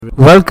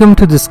Welcome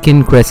to the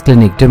Skin Crest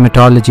Clinic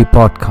Dermatology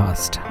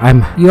Podcast.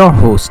 I'm your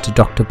host,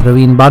 Dr.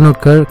 Praveen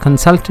Banurkar,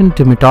 consultant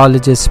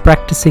dermatologist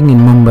practicing in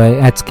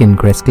Mumbai at Skin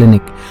Crest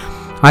Clinic.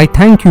 I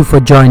thank you for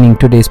joining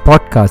today's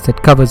podcast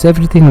that covers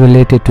everything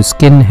related to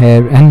skin,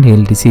 hair and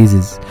nail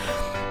diseases.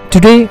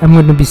 Today I'm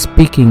going to be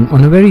speaking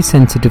on a very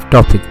sensitive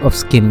topic of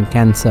skin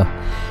cancer.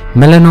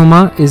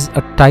 Melanoma is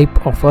a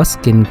type of a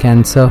skin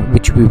cancer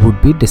which we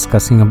would be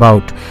discussing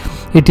about.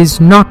 It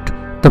is not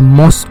the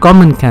most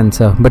common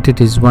cancer, but it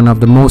is one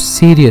of the most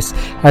serious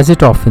as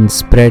it often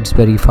spreads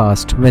very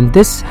fast. When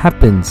this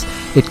happens,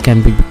 it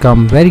can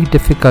become very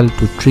difficult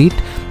to treat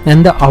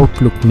and the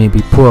outlook may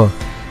be poor.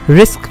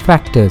 Risk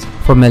factors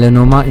for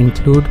melanoma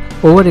include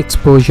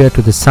overexposure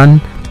to the sun,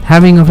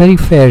 having a very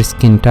fair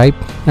skin type,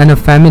 and a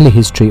family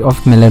history of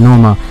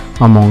melanoma,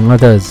 among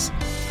others.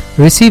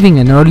 Receiving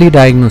an early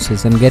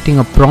diagnosis and getting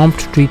a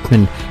prompt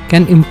treatment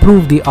can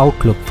improve the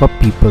outlook for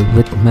people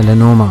with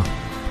melanoma.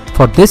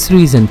 For this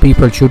reason,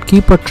 people should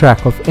keep a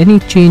track of any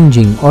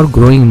changing or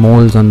growing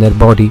moles on their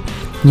body.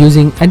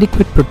 Using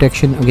adequate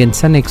protection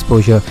against sun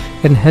exposure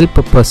can help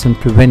a person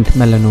prevent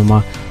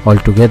melanoma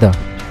altogether.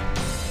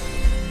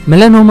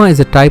 Melanoma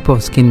is a type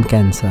of skin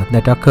cancer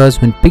that occurs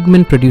when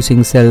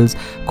pigment-producing cells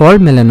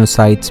called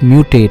melanocytes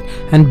mutate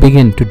and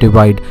begin to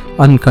divide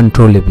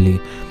uncontrollably.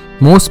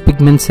 Most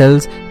pigment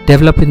cells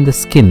develop in the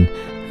skin,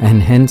 and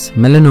hence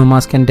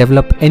melanomas can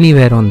develop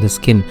anywhere on the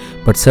skin,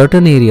 but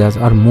certain areas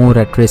are more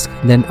at risk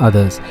than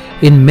others.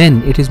 In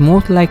men, it is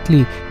most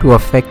likely to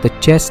affect the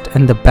chest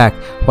and the back,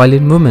 while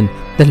in women,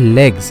 the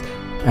legs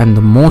and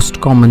the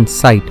most common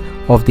site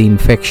of the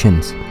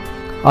infections.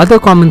 Other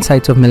common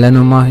sites of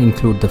melanoma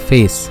include the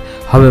face.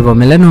 However,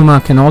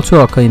 melanoma can also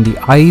occur in the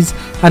eyes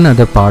and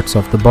other parts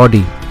of the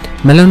body.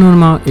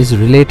 Melanoma is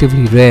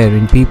relatively rare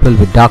in people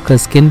with darker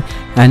skin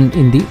and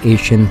in the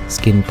Asian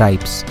skin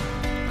types.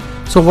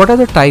 So what are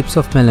the types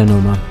of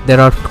melanoma?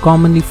 There are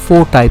commonly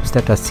 4 types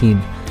that are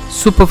seen.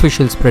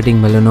 Superficial spreading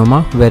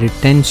melanoma, where it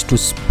tends to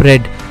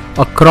spread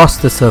across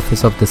the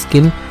surface of the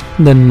skin.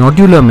 The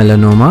nodular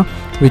melanoma,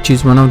 which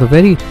is one of the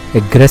very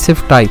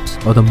aggressive types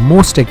or the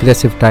most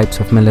aggressive types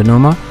of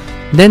melanoma.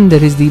 Then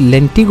there is the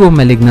lentigo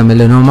maligna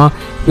melanoma,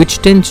 which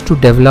tends to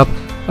develop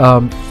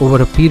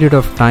over a period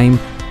of time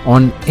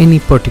on any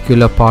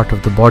particular part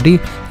of the body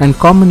and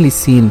commonly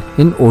seen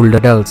in older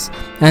adults,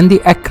 and the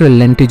acral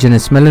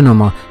lentiginous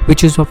melanoma,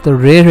 which is of the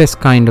rarest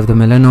kind of the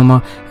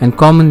melanoma and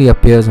commonly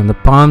appears on the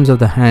palms of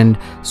the hand,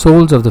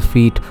 soles of the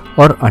feet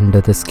or under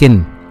the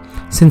skin.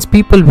 Since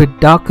people with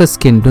darker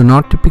skin do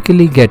not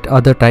typically get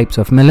other types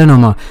of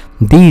melanoma,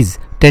 these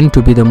tend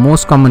to be the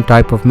most common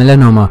type of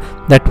melanoma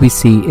that we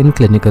see in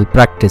clinical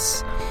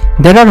practice.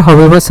 There are,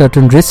 however,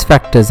 certain risk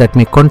factors that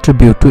may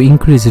contribute to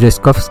increased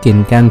risk of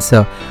skin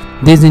cancer.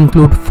 These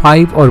include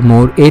 5 or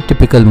more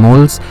atypical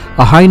moles,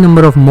 a high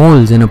number of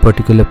moles in a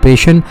particular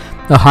patient,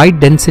 a high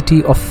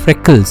density of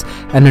freckles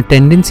and a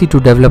tendency to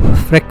develop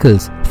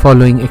freckles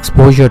following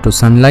exposure to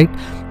sunlight,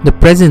 the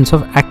presence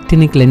of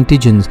actinic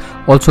lentigens,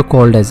 also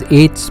called as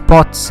age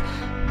spots,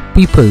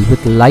 people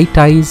with light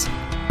eyes,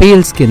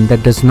 pale skin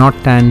that does not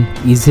tan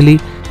easily,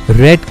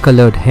 red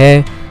colored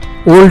hair,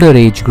 older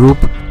age group,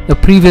 a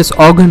previous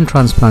organ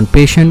transplant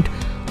patient,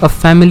 a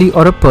family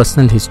or a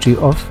personal history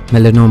of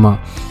melanoma,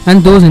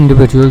 and those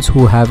individuals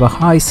who have a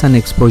high sun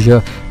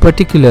exposure,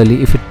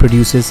 particularly if it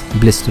produces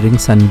blistering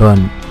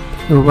sunburn.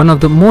 One of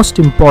the most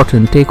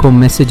important take-home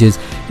messages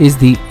is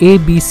the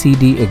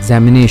ABCD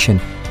examination,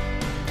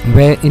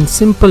 where in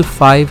simple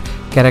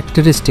 5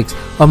 characteristics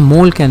a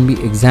mole can be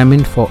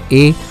examined for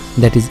A,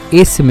 that is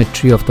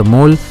asymmetry of the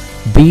mole,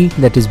 B,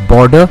 that is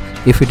border,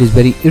 if it is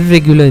very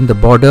irregular in the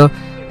border,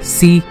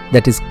 C,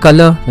 that is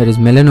color, whereas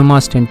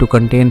melanomas tend to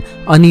contain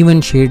uneven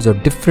shades or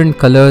different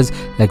colors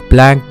like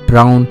black,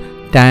 brown,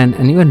 tan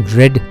and even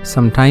red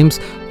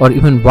sometimes, or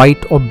even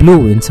white or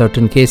blue in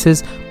certain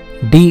cases.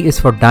 D is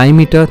for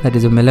diameter, that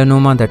is a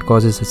melanoma that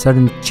causes a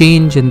sudden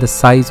change in the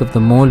size of the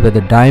mole where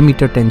the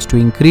diameter tends to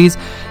increase.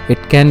 It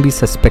can be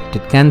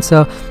suspected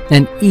cancer.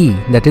 And E,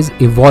 that is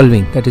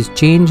evolving, that is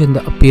change in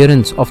the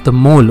appearance of the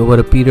mole over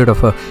a period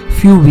of a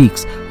few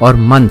weeks or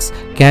months,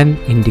 can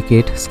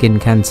indicate skin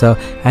cancer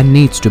and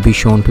needs to be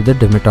shown to the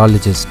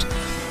dermatologist.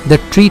 The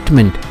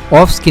treatment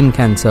of skin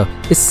cancer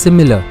is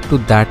similar to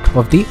that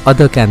of the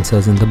other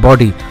cancers in the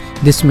body.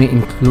 This may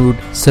include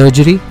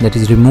surgery, that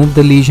is remove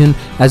the lesion,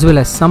 as well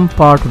as some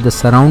part of the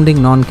surrounding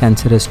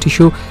non-cancerous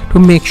tissue to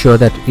make sure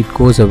that it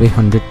goes away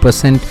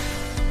 100%.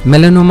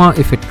 Melanoma,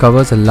 if it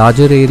covers a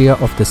larger area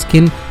of the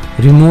skin,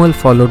 removal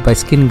followed by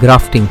skin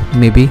grafting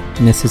may be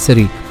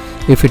necessary.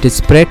 If it is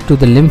spread to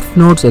the lymph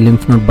nodes, a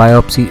lymph node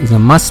biopsy is a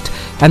must,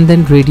 and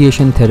then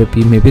radiation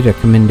therapy may be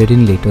recommended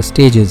in later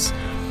stages.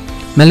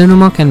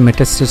 Melanoma can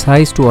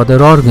metastasize to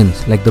other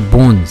organs like the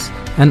bones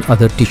and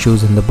other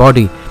tissues in the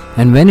body,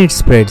 and when it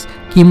spreads,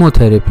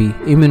 chemotherapy,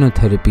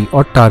 immunotherapy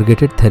or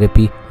targeted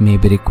therapy may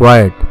be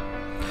required.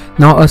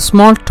 Now a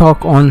small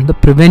talk on the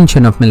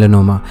prevention of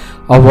melanoma.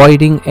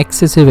 Avoiding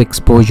excessive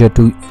exposure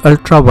to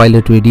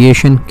ultraviolet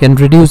radiation can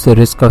reduce the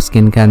risk of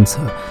skin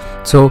cancer.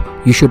 So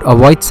you should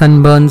avoid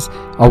sunburns,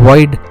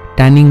 avoid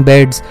tanning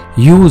beds,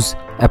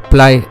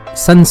 apply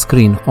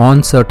sunscreen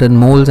on certain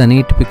moles and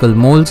atypical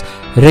moles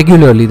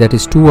regularly, that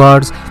is 2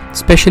 hours,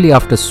 especially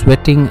after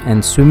sweating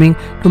and swimming,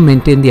 to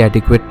maintain the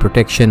adequate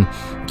protection.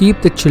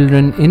 Keep the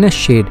children in a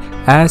shade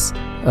as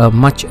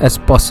much as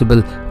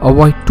possible.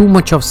 Avoid too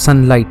much of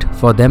sunlight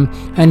for them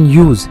and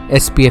use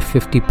SPF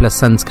 50 plus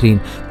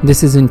sunscreen.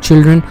 This is in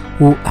children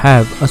who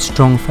have a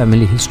strong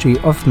family history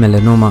of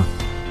melanoma.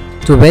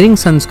 So wearing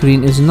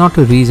sunscreen is not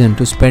a reason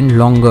to spend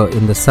longer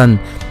in the sun.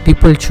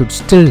 People should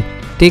still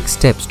take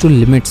steps to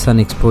limit sun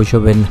exposure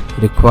when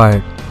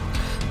required.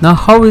 Now,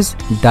 how is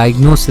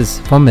diagnosis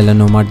for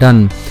melanoma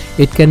done?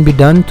 It can be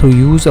done through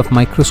use of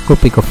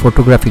microscopic or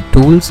photographic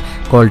tools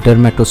called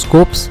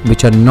dermatoscopes,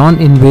 which are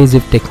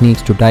non-invasive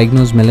techniques to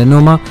diagnose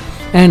melanoma,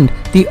 and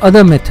the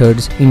other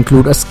methods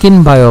include a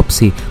skin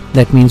biopsy.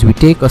 That means we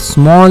take a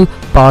small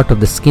part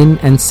of the skin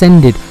and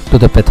send it to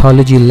the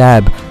pathology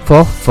lab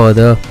for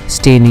further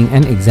staining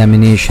and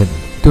examination.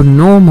 To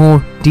know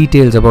more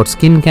details about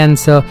skin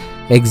cancer,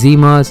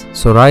 eczemas,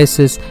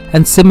 psoriasis,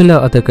 and similar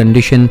other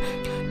conditions,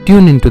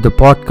 tune into the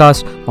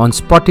podcast on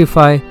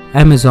Spotify,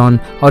 Amazon,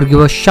 or give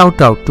a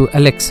shout out to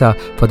Alexa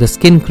for the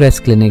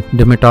SkinCrest Clinic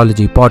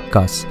Dermatology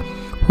podcast.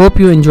 Hope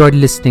you enjoyed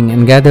listening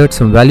and gathered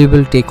some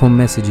valuable take-home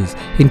messages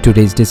in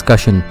today's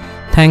discussion.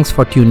 Thanks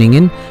for tuning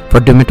in.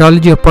 For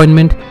dermatology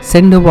appointment,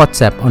 send a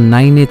WhatsApp on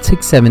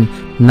 9867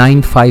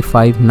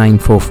 955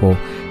 944.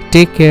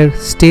 Take care,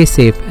 stay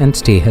safe, and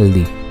stay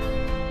healthy.